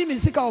mimi nkɔyi me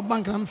sika wɔ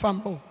bank na mfa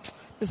mba o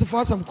mesifo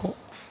asɛm kɔ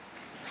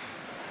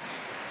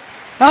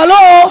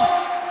hello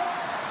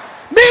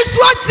mesu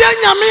akyerɛ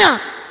nyame a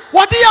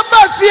wɔde yɛba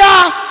fie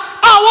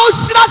a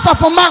wɔhyira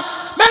asafoma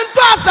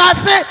mento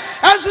asase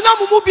ɛnso na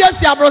mumu bi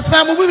asi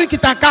aborɔsan mumu bi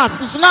kita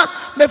cars so na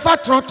mefa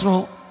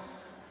trɔtrɔ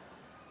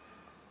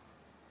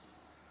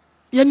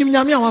yɛnim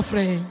nyame a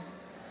wafrɛ yɛn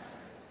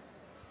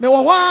mewɔ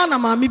hɔ a na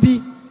maame bi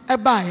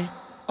ɛbae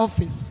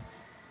office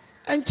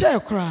ɛnkyɛɛ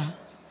koraa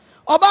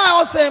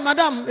ɔbaa ɔsɛ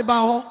madam meba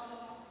hɔ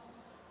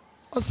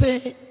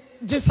ɔsɛ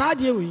gye saa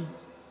adeɛ wei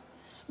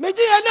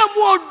megye yɛ na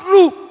mu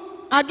ɔduru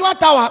adwoa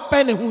tawa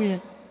pɛ ne ho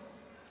yɛ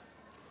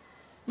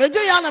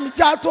megye yɛ na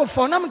megye ato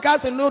fɔ na meka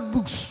sɛ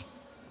notebooks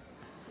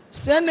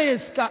sɛ ne yɛ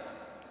sika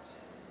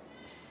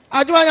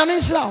adwoa nyame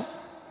nhyira wo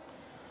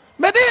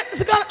mede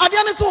sika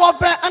adeɛ no to hɔ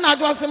pɛ ɛna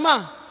adwoa sɛ ma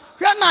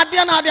hwɛ na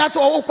adeɛ na adeɛ ato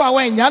hɔ wokɔ a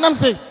woanya nam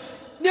sɛ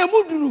nea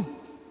mu duru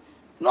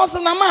na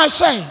ɔsɛ na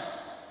maahwɛ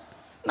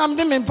na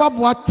mede me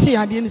mpaboa tee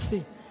adeɛ no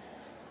sɛ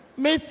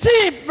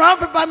metee brown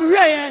paper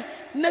mehwɛ yɛ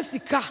na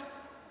sika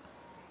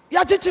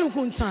yɛakyekye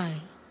nkontan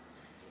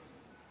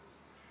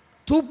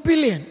 2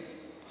 billion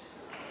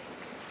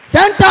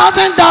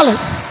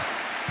 $10,000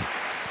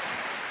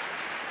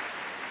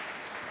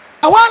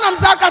 ɛhɔ nam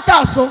sɛ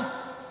akata so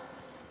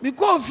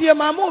mekɔɔ fie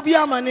maama obi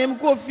ama ne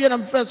mekɔɔ fie na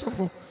mefrɛ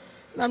sɔfo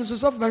na meso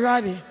sɔfo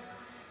bɛhwɛ adeɛ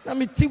na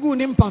meti gu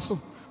ne mpa so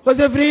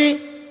ɔsɛ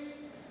firi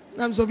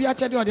na meso obi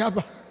akyɛde ɔde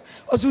aba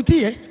ɔsɛ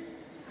wotiɛ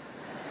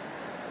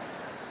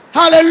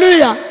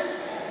hallelujah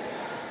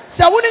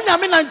sɛ wo ne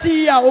nyame nante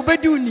yi a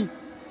obɛdi wo ni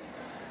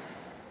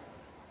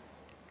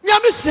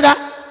nyame hyira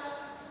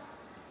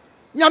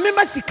nyame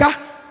ma sika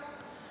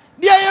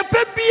deɛ yɛpɛ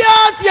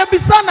biara sɛ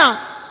yɛbisa na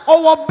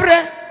ɔwɔ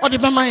berɛ ɔde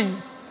bɛma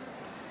yɛn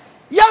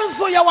yɛn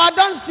nso yɛwɔ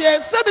adanseɛ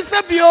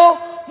sɛbisɛbio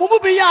mo mu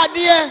bi yɛ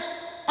adeɛ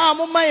a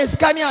moma yɛ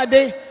sika ne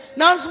ade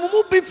nanso mo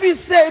mu bi fii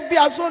sɛ bi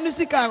aso ne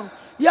sika no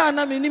yɛ a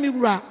na menim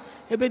wura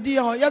ɛbɛdi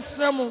yɛ hɔ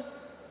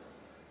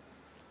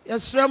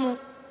yɛserɛ mo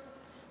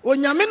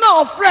onyame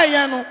na ɔfrɛ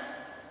yɛn no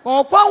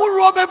ɔkɔ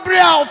ahoroɔ bebree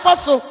a ɔfa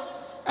so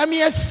ɛmi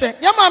ɛhyɛ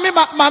yɛ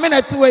maame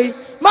na ɛte wɔ yi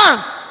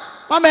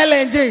mama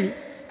ɛlɛngye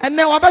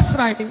ɛnɛ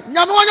wabɛsra yi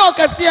nyame wɔnyɛ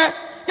ɔkɛseɛ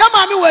yɛ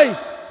maame wɔ yi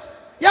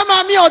yɛ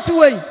maame a ɔte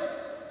wɔ yi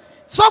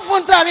sɔfo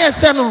ntaare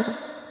ɛhyɛ no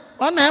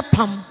ɔna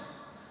ɛpam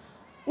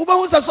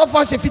wobɛhu sɛ sɔfo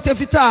ahyɛ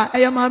fitafita a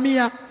ɛyɛ maame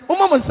ya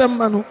woma mo nsɛm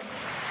ma no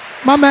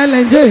mama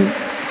ɛlɛngye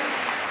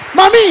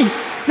mami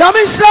nyame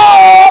hyira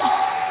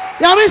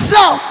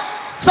o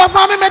sɔfo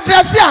maame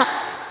mɛdrɛse a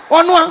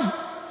ɔno a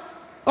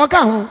ɔka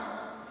ho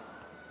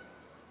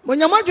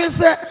monyama dwe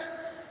sɛ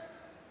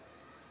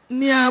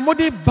nea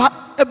mode ba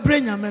ebre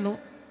nyame no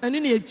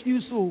ɛne ne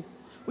yɛyi so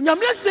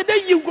nyame ahyɛ dɛ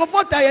yi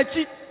nkurɔfoɔ ta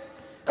yɛkyi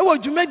ɛwɔ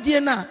dwumadie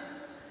no a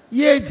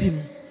yɛdi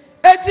no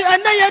eti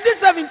ɛnɛ yɛdi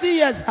 17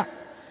 years a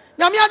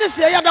nyame ade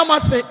hyɛ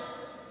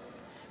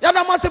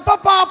yɛda mo ase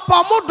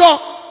papaapa mo dɔ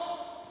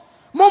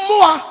mo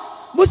mmoa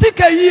mo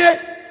sika yie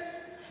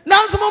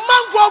nanso mo ma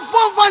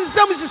nkurɔfoɔ mfa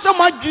nsɛm hyehyɛ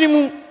mo adwene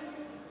mu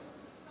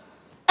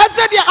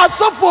ɛsɛ deɛ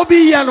asɔfoɔ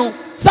bi yɛ no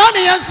saa ne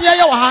yɛn nso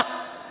yɛyɛ wɔ ha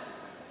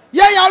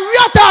yɛyɛ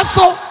awiata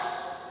so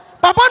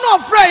papa no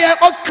ɔfrɛ yɛ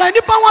ɔka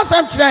nipa ho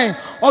asɛm kyerɛ yɛn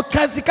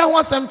ɔka sika ho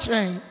asɛm kyerɛ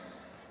yɛn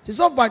nti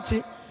sɔfo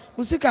bakye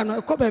mo sika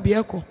no ɛkɔ baabi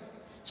ɛkɔ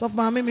sɔfo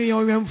maame mi yɛ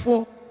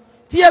ɔwɛmfoɔ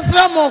nti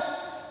yɛsrɛ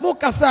mo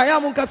kasa yɛ a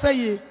mo nkasa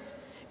yie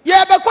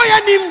yɛbɛkɔ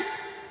yɛnim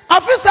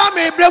afe saa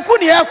mmerɛbrɛku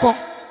ne yɛkɔ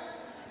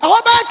ɛhɔ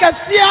bɛyɛ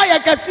kɛseɛ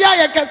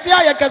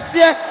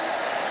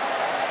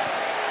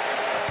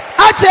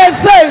akyɛ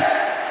sɛ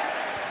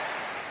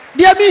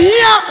deɛ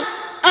mehia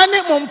ɛne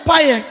mo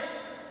mpayɛ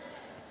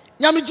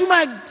nyame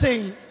dwuma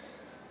ten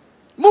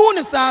muhu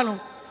ne saa no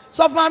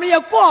sɔfo maame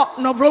yɛkɔɔ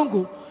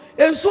nɔvrongo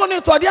nsuo ne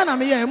tɔdeɛ na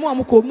meyɛ mo a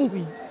mokɔ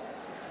muhui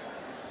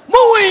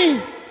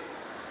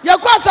ye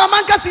kwa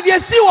samanka si de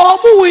si wo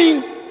mu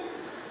win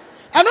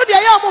eno de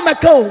ya mo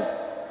meka o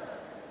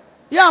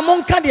ya mo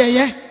nka de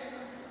ye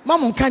ma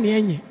mo nka ne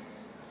enye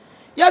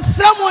ye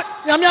sra mo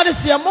nyame ade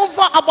hye mo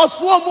fa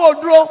aboso mo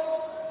oduro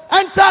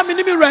enta me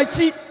ni mi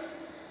rachi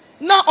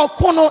na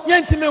okono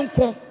ye ntime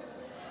nko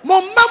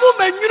mo mamu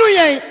manwuru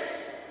yen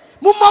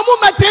mo mamu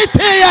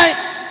matete yen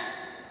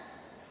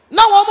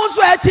na wo mo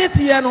so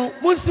atete yen no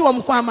mo nsi wo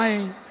mko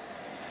amayen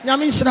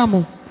nyame nhira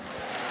mo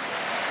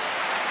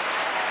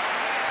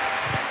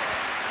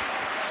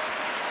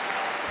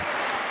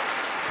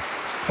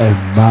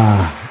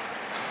Emma.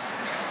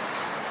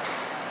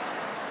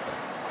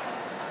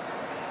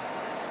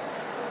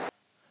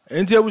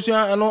 Enti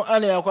abusia eno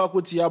ane yakwa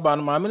kwoti aba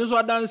no ma me so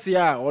adanse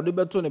a ode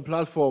beto ne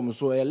platform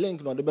so a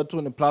link no ode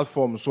beto ne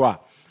platform so a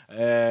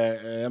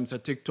am say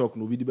TikTok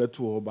no bi di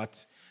beto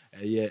but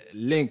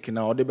link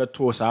na ode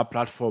beto sa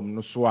platform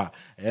no so a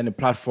ne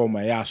platform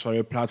ya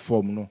sorry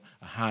platform no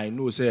I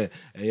know say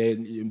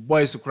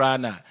boys kra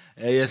na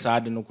yes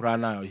ade no kra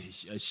na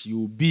she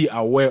will be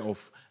aware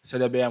of say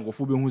the be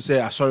angofo be hu say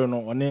asori no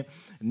one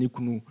ni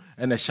kunu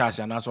ena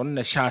hyase na so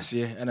ne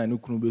hyase ena ni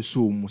kunu be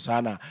so mu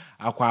sa na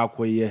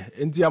akwaye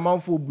enti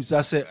amanfo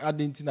busa say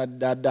ade nti na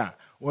dada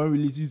one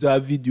release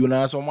that video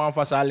na so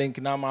manfa sa link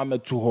na ma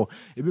meto ho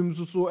ebi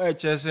msuso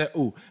che say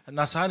oh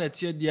na sa na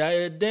tie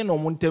dia den no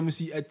montem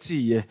si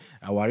atiye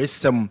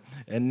awaresem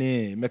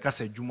ene meka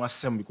say djuma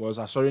sem because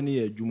asori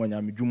ni djuma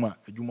nyame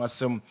djuma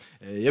sem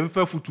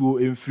yemfa futuo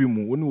emfiri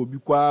mu woni obi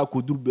kwa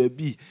koduru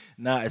baabi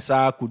na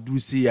esa koduru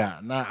si ya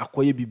na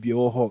akoye bibie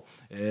ho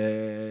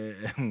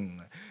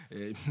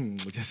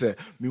say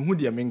me hu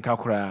de menka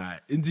kra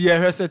ndi ye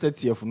hwese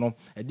tetief no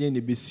ede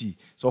ne besi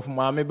so fo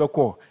ma me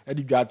beko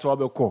ede dwato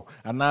beko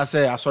ana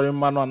say asori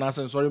ma no ana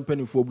say sorry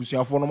mpanifo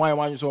obusuafo no ma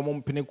yanwo so mo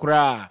mpene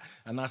kra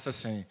ana say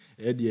sen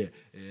ede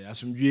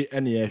asomdwe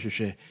ene ye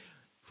hwehwe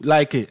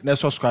like it na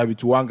subscribe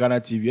to One Ghana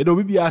TV ede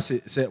obi bia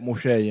say mo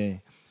hwe yen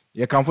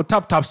ye kan for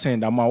tap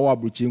send ama wo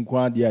abrochi nko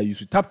ade a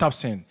use tap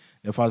send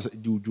the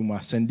fast do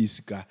juma send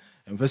this ka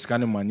en first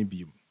kan money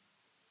bi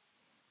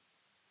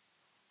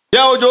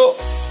yeah ojo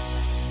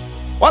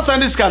what's on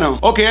this channel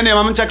okay any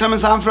mama check them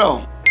some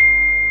fro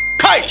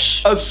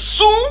kaish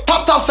soon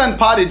tap send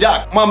party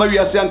jack mama we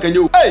asian kan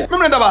you hey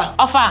me daba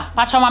ofa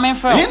pacha mama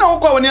fro he no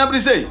kwa woni abri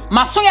say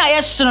maso ya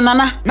ye hye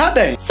nana na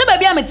den se ba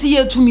bia meti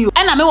ye tumi o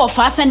na me wo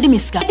fa send me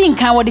ska di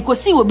nkan wo de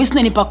kosi wo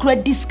bisu nipa kura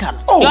discount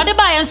yo de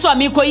ba ye nso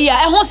amikoyi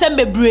a ho sem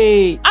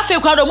bebre afi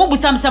kwa do mo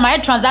busam sem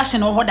aye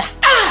transaction wo hoda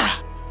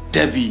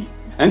Debbie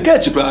enka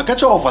chibra ka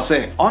cho offer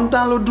say on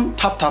download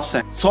tap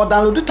send so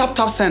download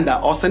tap sender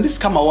or send this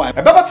camera wipe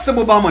e baba to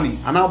mobile money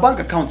and our bank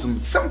account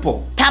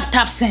simple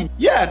tap send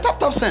yeah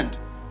tap send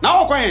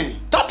now okay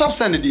tap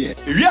send there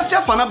we are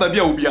safe na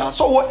babia obia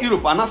so wo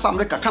Europe and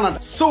America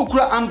Canada so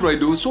kura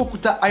Android o so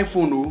kuta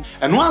iPhone o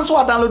and once we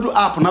download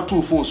app na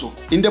to phone so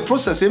in the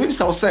process maybe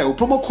say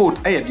promo code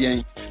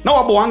ayedien na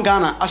wabo One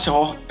Ghana ahye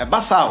ho e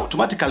basa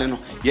automatically no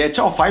ye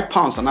cha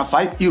 £5 and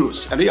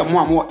 €5 and ye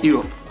mo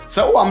Europe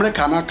so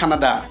America na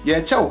Canada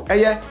ye chow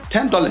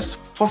 $10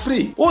 for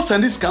free. O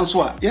send this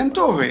cancel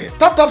yento we.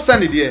 Tap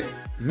send it there.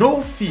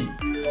 No fee.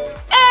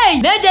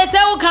 Hey, they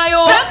say o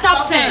kayo.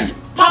 Tap send.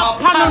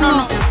 Papa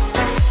no.